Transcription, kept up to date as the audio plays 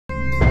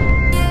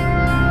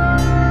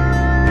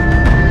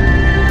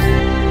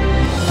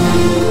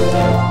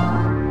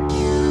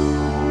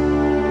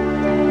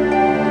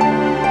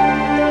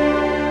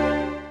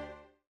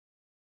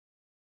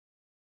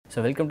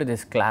So, welcome to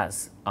this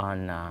class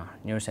on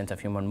neuroscience of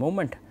human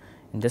movement.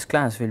 In this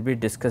class, we will be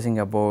discussing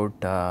about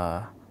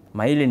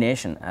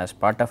myelination as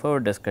part of our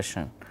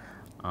discussion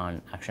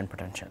on action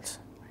potentials.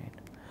 Right.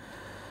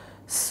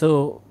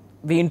 So,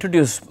 we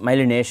introduced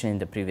myelination in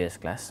the previous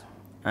class,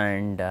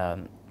 and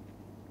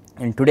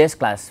in today's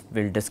class,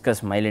 we will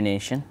discuss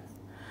myelination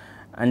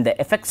and the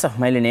effects of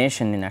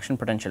myelination in action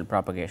potential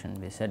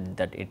propagation. We said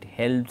that it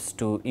helps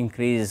to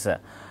increase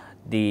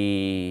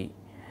the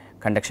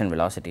conduction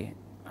velocity.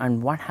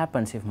 And what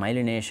happens if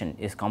myelination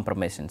is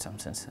compromised in some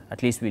sense?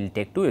 At least we will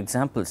take two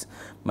examples,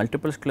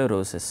 multiple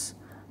sclerosis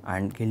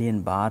and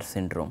Guillain-Barré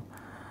syndrome,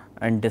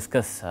 and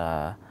discuss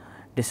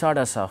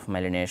disorders of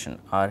myelination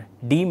or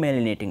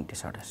demyelinating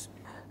disorders.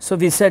 So,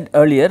 we said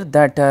earlier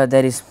that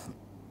there is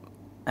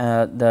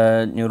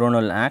the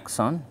neuronal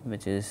axon,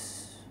 which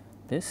is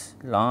this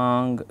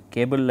long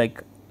cable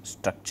like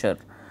structure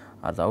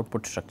or the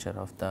output structure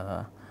of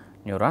the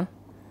neuron,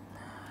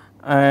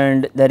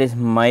 and there is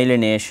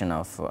myelination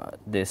of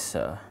this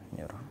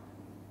neuron,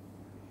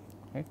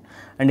 right.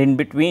 And in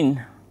between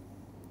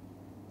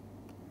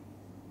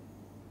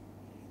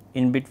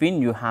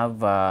you have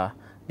the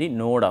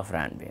node of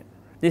Ranvier.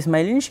 This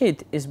myelin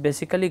sheath is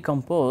basically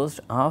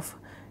composed of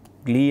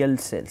glial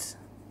cells,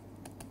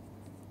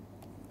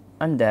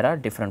 and there are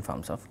different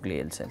forms of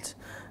glial cells,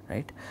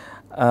 right.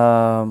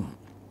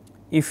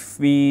 If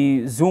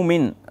we zoom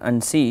in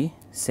and see,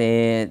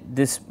 say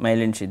this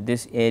myelin sheath,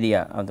 this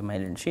area of the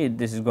myelin sheath,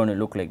 this is going to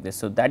look like this.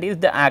 So, that is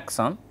the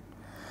axon,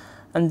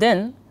 and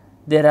then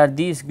there are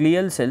these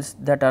glial cells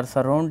that are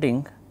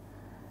surrounding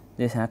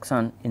this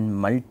axon in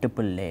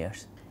multiple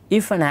layers.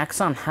 If an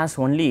axon has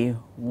only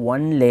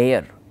one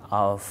layer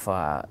of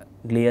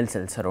glial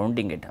cells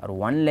surrounding it, or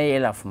one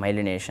layer of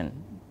myelination,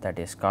 that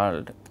is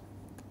called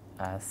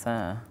as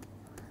a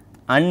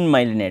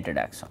unmyelinated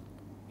axon.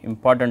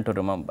 Important to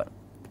remember.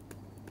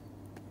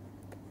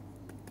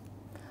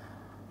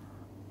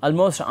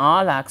 Almost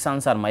all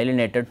axons are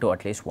myelinated to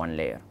at least one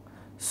layer.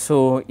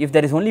 So, if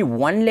there is only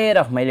one layer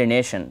of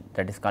myelination,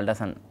 that is called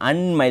as an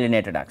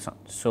unmyelinated axon.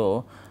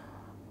 So,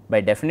 by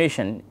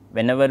definition,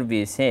 whenever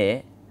we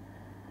say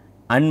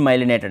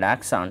unmyelinated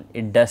axon,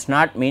 it does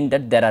not mean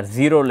that there are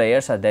 0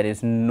 layers or there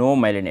is no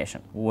myelination.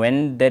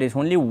 When there is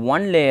only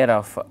one layer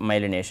of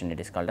myelination,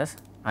 it is called as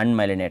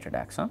unmyelinated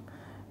axon.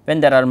 When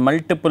there are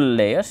multiple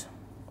layers,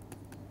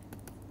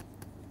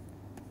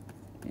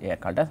 they are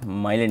called as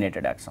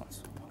myelinated axons.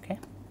 Okay.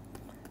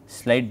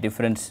 Slight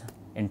difference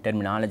in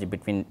terminology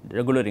between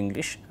regular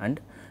English and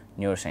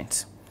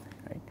neuroscience.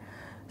 Right.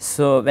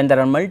 So, when there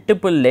are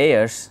multiple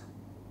layers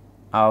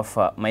of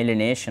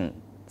myelination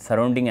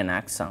surrounding an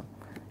axon,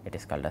 it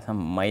is called as a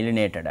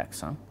myelinated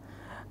axon,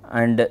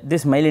 and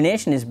this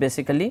myelination is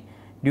basically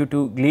due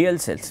to glial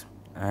cells.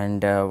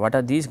 And what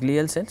are these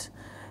glial cells?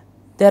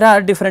 There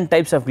are different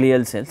types of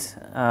glial cells.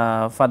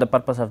 For the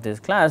purpose of this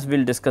class, we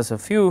will discuss a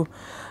few.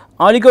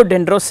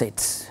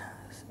 Oligodendrocytes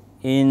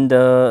in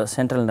the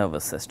central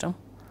nervous system,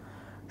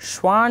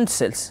 Schwann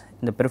cells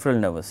in the peripheral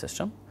nervous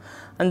system,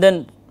 and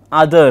then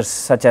others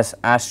such as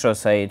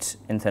astrocytes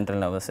in central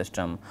nervous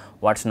system.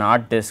 What is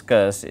not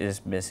discussed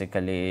is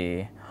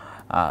basically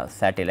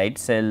satellite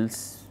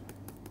cells,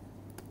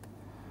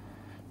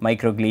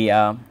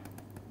 microglia,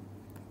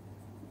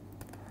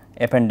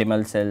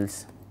 ependymal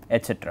cells,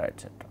 etc.,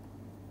 etc.,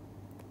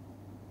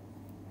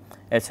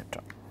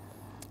 etc.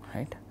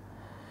 Right.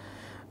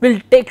 We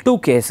will take two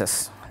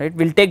cases, right.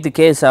 We will take the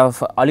case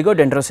of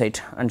oligodendrocyte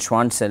and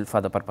Schwann cell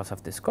for the purpose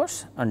of this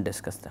course and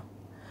discuss them.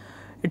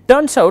 It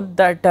turns out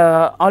that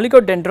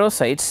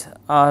oligodendrocytes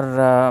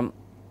are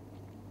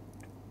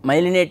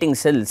myelinating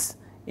cells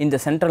in the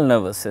central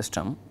nervous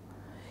system.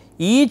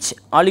 Each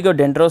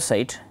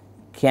oligodendrocyte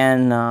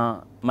can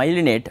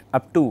myelinate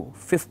up to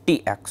 50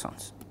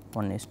 axons,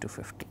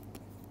 1:50.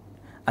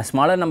 A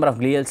smaller number of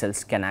glial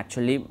cells can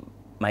actually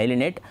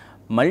myelinate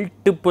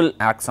multiple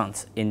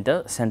axons in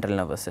the central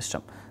nervous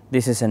system.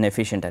 This is an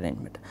efficient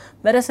arrangement.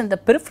 Whereas, in the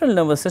peripheral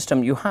nervous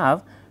system, you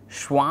have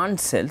Schwann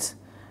cells,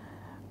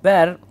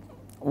 where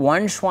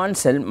one Schwann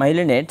cell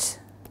myelinates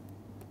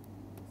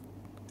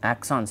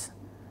axons,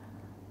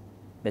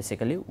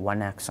 basically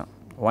one axon.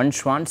 One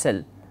Schwann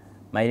cell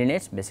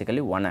myelinates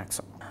basically one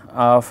axon.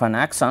 Of an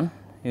axon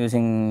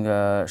using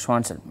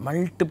Schwann cell,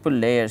 multiple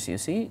layers, you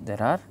see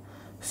there are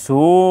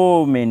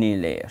so many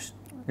layers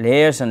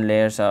and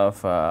layers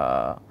of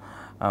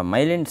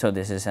myelin. So,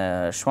 this is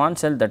a Schwann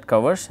cell that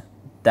covers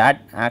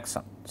that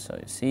axon. So,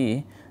 you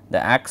see the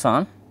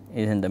axon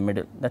is in the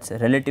middle, that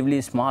is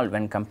relatively small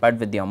when compared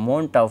with the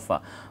amount of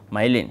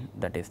myelin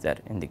that is there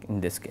in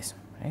this case,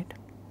 right.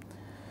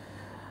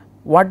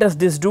 What does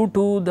this do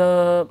to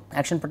the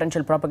action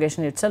potential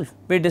propagation itself?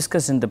 We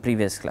discussed in the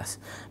previous class.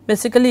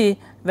 Basically,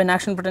 when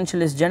action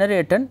potential is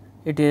generated,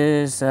 it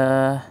is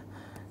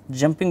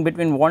jumping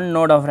between one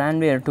node of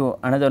Ranvier to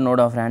another node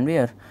of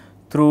Ranvier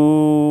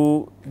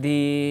through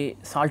the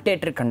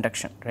saltatory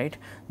conduction, right.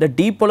 The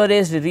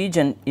depolarized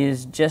region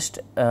is just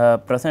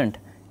present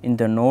in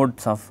the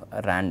nodes of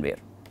Ranvier,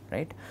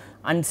 right.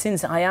 And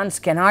since ions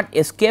cannot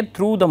escape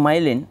through the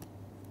myelin,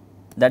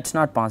 That is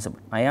not possible.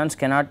 Ions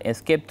cannot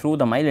escape through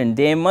the myelin,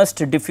 they must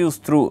diffuse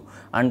through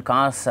and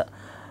cause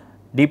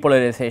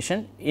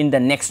depolarization in the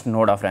next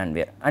node of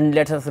Ranvier. And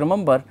let us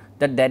remember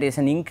that there is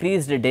an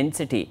increased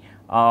density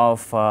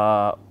of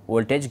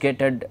voltage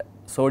gated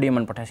sodium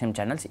and potassium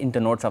channels in the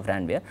nodes of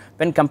Ranvier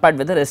when compared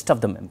with the rest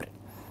of the membrane.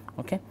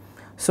 Okay.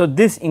 So,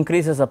 this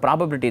increases the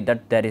probability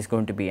that there is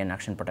going to be an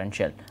action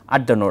potential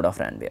at the node of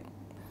Ranvier.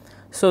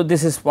 So,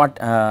 this is what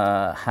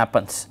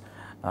happens.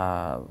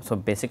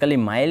 So, basically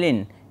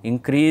myelin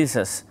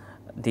increases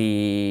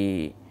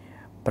the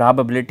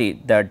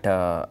probability that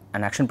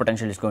an action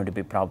potential is going to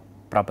be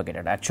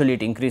propagated. Actually,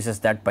 it increases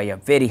that by a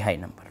very high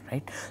number,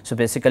 right. So,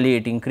 basically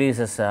it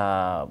increases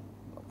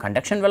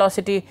conduction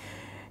velocity,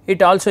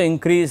 it also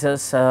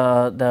increases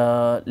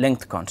the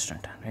length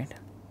constant, right.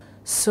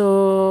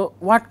 So,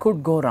 what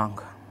could go wrong,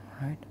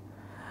 right.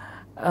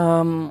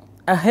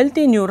 A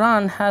healthy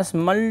neuron has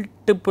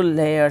multiple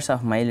layers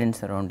of myelin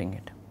surrounding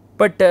it,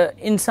 but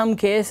in some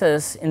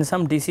cases, in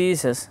some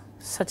diseases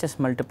such as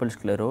multiple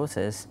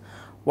sclerosis,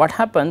 what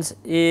happens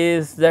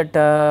is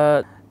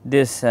that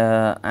this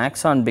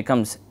axon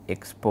becomes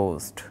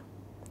exposed.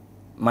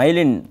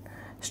 Myelin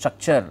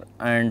structure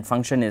and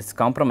function is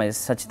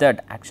compromised such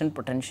that action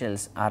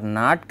potentials are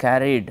not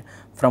carried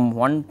from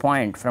one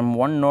point, from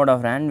one node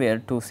of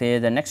Ranvier to say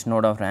the next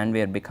node of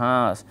Ranvier,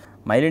 because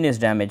myelin is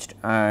damaged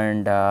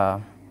and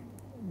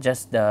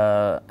just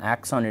the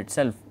axon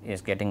itself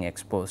is getting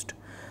exposed,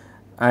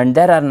 and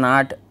there are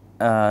not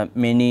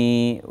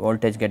many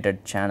voltage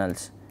gated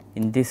channels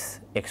in this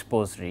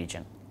exposed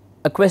region.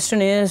 A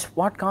question is,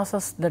 what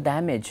causes the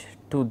damage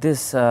to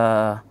this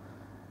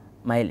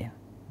myelin?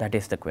 That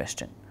is the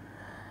question.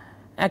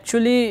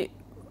 Actually,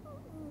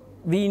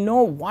 we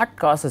know what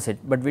causes it,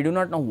 but we do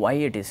not know why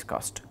it is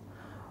caused.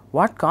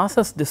 What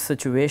causes this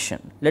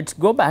situation? Let us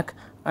go back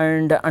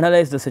and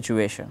analyze the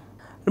situation.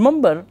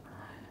 Remember,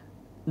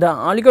 the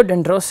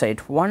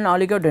oligodendrocyte, one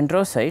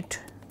oligodendrocyte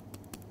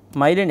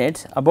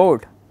myelinates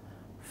about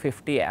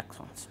 50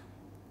 axons,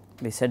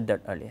 we said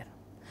that earlier.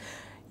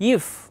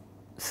 If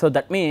so,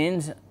 that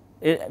means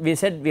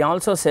we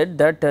also said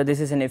that this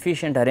is an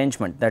efficient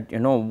arrangement, that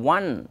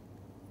one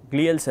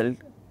glial cell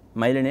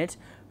myelinates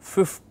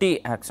 50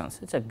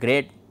 axons, it is a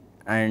great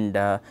and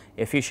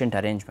efficient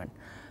arrangement.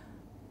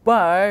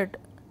 But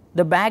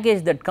the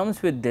baggage that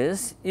comes with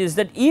this is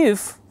that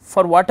if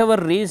for whatever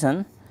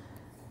reason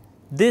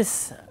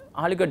this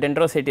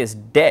oligodendrocyte is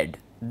dead,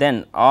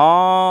 then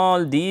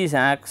all these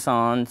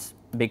axons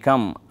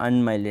become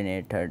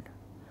unmyelinated.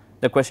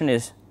 The question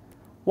is,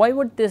 why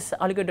would this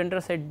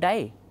oligodendrocyte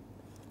die?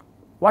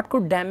 What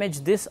could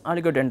damage this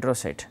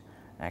oligodendrocyte?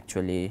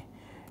 Actually,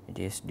 it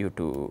is due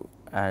to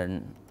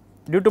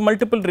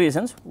multiple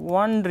reasons.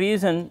 One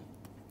reason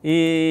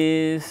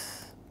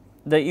is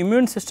the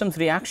immune system's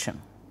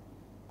reaction.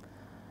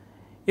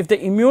 If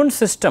the immune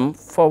system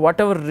for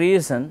whatever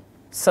reason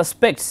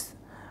suspects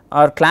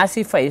or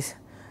classifies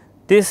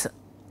this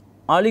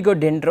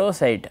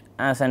oligodendrocyte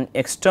as an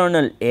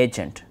external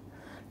agent,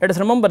 let us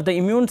remember the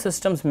immune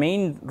system's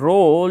main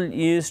role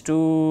is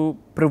to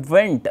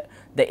prevent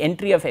the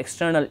entry of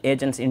external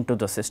agents into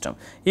the system.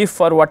 If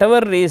for whatever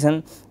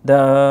reason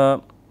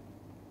the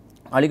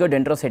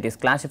oligodendrocyte is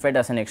classified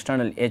as an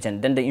external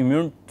agent, then the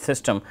immune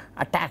system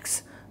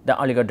attacks the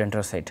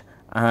oligodendrocyte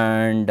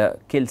and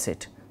kills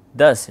it,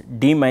 thus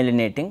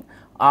demyelinating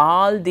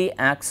all the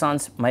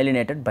axons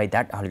myelinated by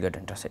that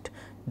oligodendrocyte,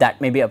 that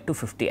may be up to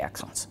 50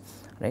 axons,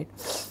 right.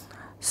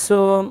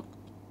 So,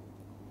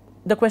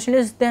 the question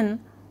is then,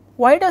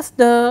 why does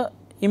the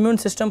immune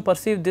system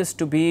perceive this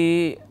to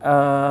be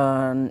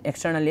an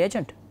external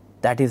agent?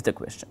 That is the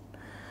question.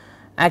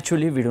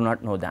 Actually, we do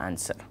not know the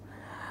answer.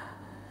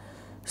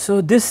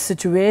 So, this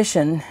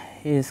situation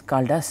is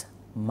called as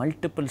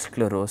multiple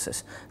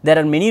sclerosis. There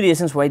are many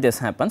reasons why this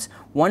happens.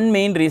 One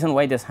main reason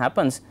why this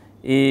happens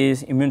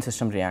is immune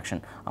system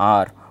reaction,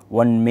 or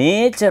one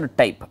major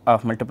type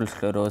of multiple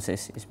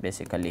sclerosis is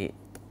basically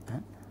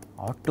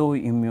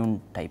autoimmune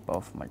type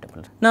of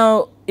multiple.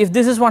 Now, if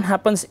this is what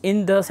happens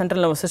in the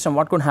central nervous system,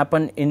 what could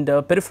happen in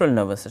the peripheral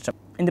nervous system?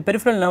 In the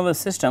peripheral nervous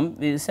system,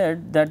 we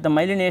said that the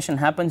myelination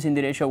happens in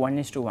the ratio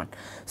 1:1.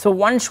 So,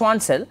 one Schwann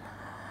cell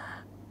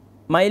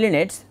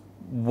myelinates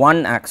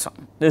one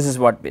axon, this is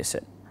what we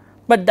said,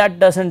 but that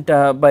does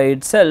not by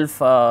itself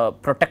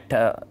protect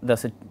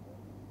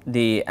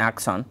the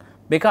axon,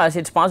 because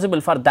it is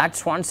possible for that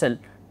Schwann cell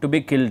to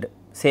be killed,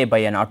 say by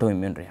an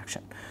autoimmune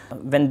reaction.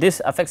 When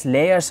this affects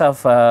layers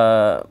of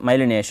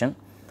myelination,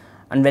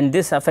 and when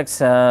this affects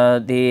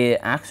the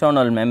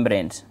axonal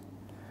membranes,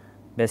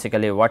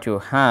 basically what you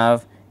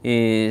have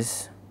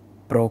is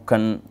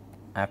broken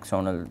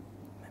axonal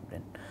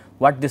membrane.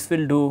 What this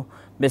will do,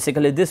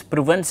 basically this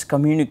prevents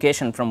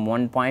communication from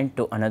one point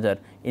to another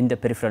in the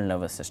peripheral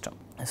nervous system.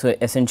 So,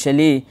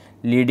 essentially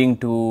leading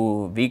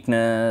to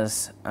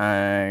weakness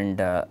and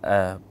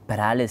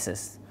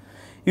paralysis.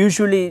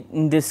 Usually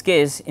in this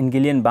case, in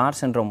Guillain-Barré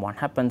syndrome, what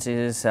happens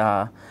is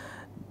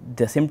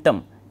the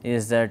symptom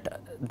is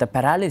that the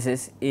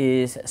paralysis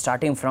is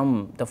starting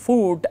from the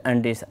foot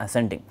and is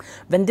ascending.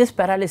 When this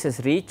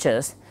paralysis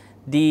reaches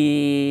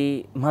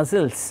the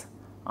muscles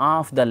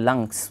of the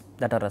lungs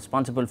that are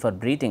responsible for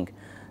breathing,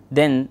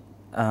 then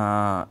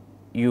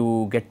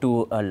you get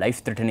to a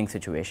life threatening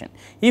situation.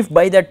 If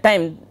by that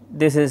time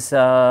this is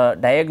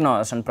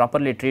diagnosed and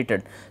properly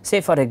treated,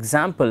 say for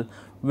example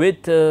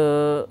with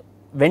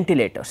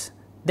ventilators,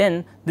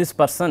 then this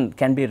person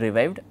can be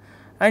revived,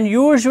 and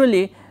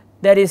usually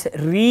there is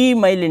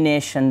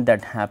remyelination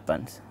that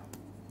happens.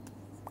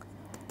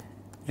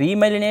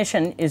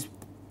 Remyelination is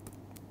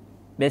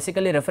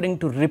basically referring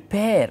to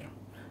repair.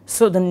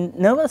 So, the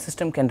nervous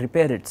system can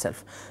repair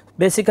itself.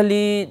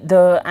 Basically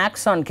the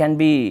axon can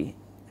be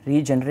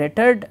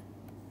regenerated,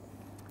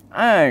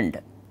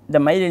 and the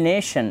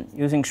myelination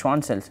using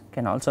Schwann cells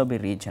can also be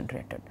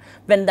regenerated.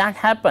 When that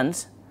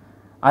happens,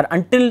 or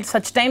until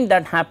such time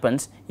that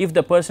happens, if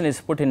the person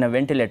is put in a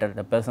ventilator,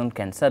 the person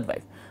can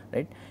survive,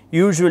 right.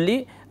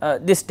 Usually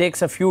this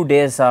takes a few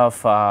days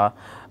of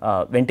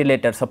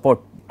ventilator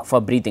support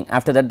for breathing.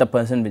 After that the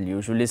person will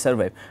usually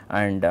survive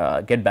and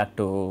get back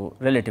to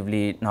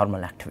relatively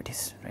normal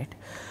activities, right.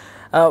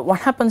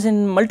 What happens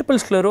in multiple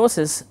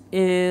sclerosis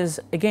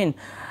is, again,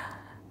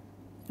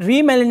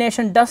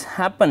 remyelination does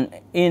happen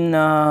in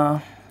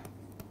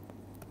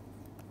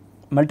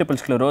multiple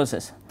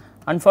sclerosis.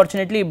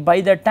 Unfortunately, by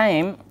the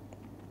time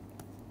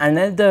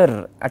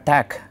another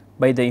attack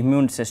by the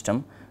immune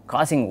system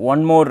causing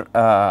one more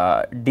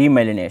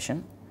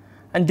demyelination,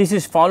 and this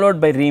is followed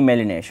by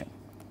remyelination,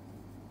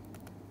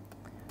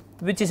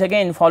 which is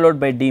again followed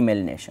by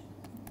demyelination.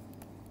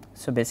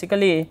 So,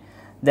 basically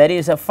there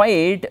is a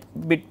fight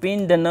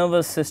between the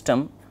nervous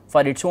system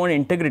for its own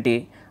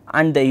integrity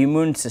and the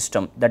immune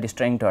system that is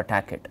trying to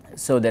attack it.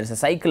 So, there is a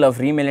cycle of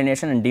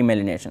remyelination and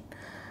demyelination,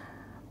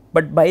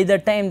 but by the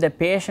time the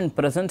patient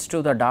presents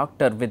to the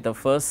doctor with the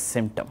first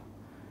symptom,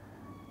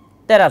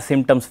 there are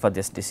symptoms for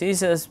these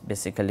diseases,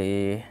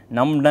 basically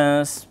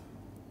numbness,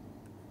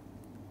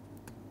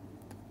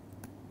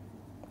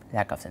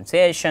 lack of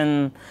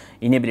sensation,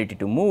 inability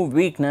to move,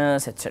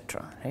 weakness,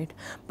 etc., right.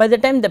 By the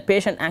time the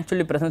patient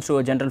actually presents to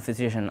a general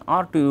physician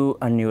or to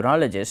a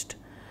neurologist,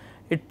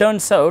 it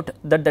turns out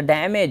that the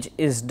damage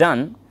is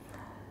done.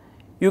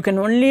 You can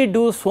only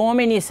do so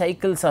many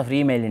cycles of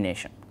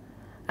remyelination.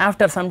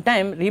 After some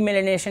time,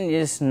 remyelination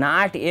is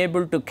not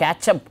able to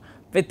catch up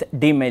with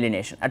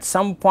demyelination. At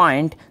some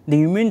point,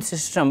 the immune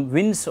system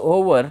wins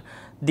over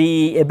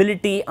the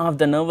ability of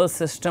the nervous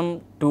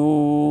system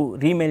to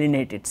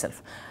remyelinate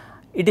itself.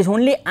 It is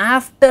only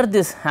after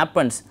this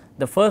happens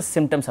the first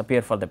symptoms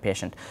appear for the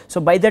patient.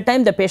 So, by the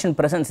time the patient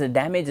presents, the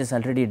damage is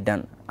already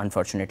done,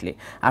 unfortunately.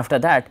 After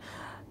that,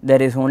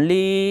 there is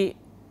only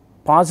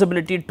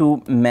possibility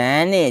to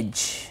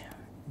manage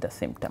the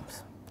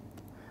symptoms,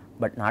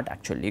 but not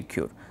actually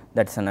cure.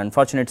 That is an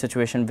unfortunate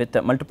situation with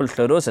multiple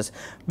sclerosis.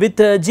 With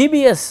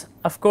GBS,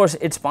 of course,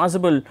 it is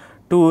possible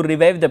to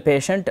revive the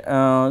patient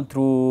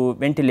through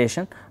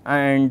ventilation,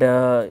 and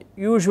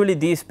usually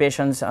these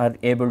patients are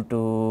able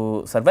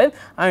to survive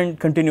and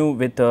continue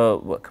with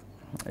work,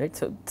 right.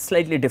 So,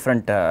 slightly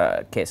different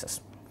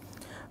cases.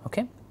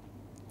 Okay.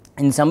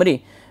 In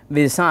summary,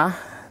 we saw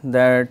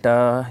that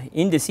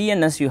in the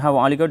CNS you have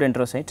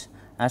oligodendrocytes,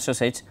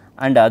 astrocytes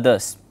and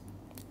others,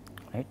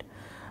 right,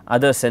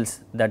 other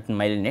cells that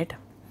myelinate,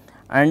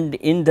 and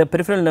in the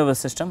peripheral nervous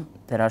system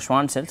there are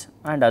Schwann cells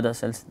and other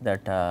cells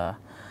that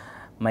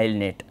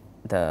myelinate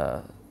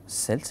the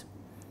cells.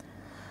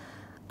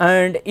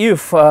 And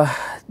if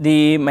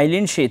the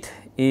myelin sheath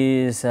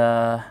is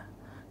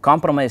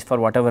compromised for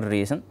whatever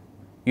reason,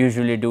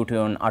 usually due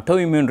to an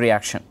autoimmune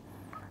reaction,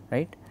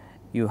 right,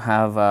 you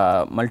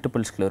have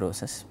multiple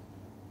sclerosis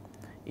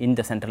in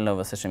the central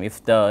nervous system.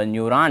 If the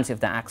neurons, if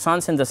the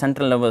axons in the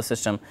central nervous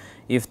system,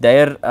 if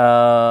their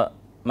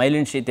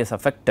myelin sheath is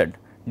affected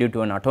due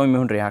to an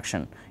autoimmune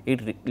reaction,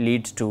 it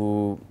leads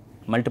to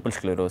multiple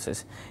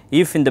sclerosis.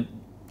 If in the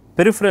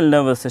peripheral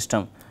nervous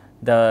system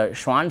the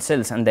Schwann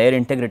cells and their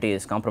integrity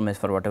is compromised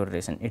for whatever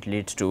reason, it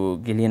leads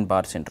to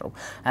Guillain-Barré syndrome.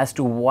 As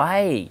to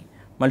why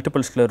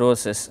multiple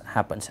sclerosis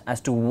happens, as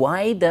to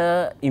why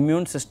the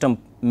immune system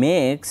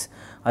makes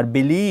or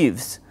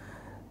believes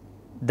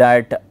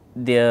that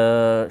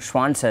the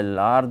Schwann cell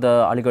or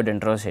the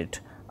oligodendrocyte,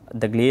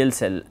 the glial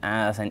cell,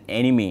 as an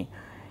enemy,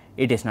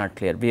 it is not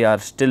clear. We are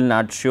still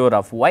not sure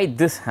of why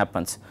this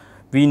happens.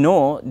 We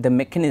know the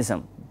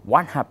mechanism,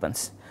 what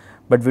happens,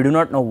 but we do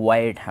not know why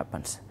it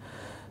happens.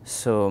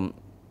 So,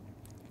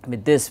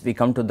 with this we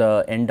come to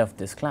the end of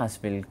this class.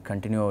 We will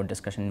continue our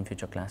discussion in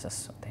future classes.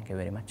 So, thank you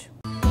very much.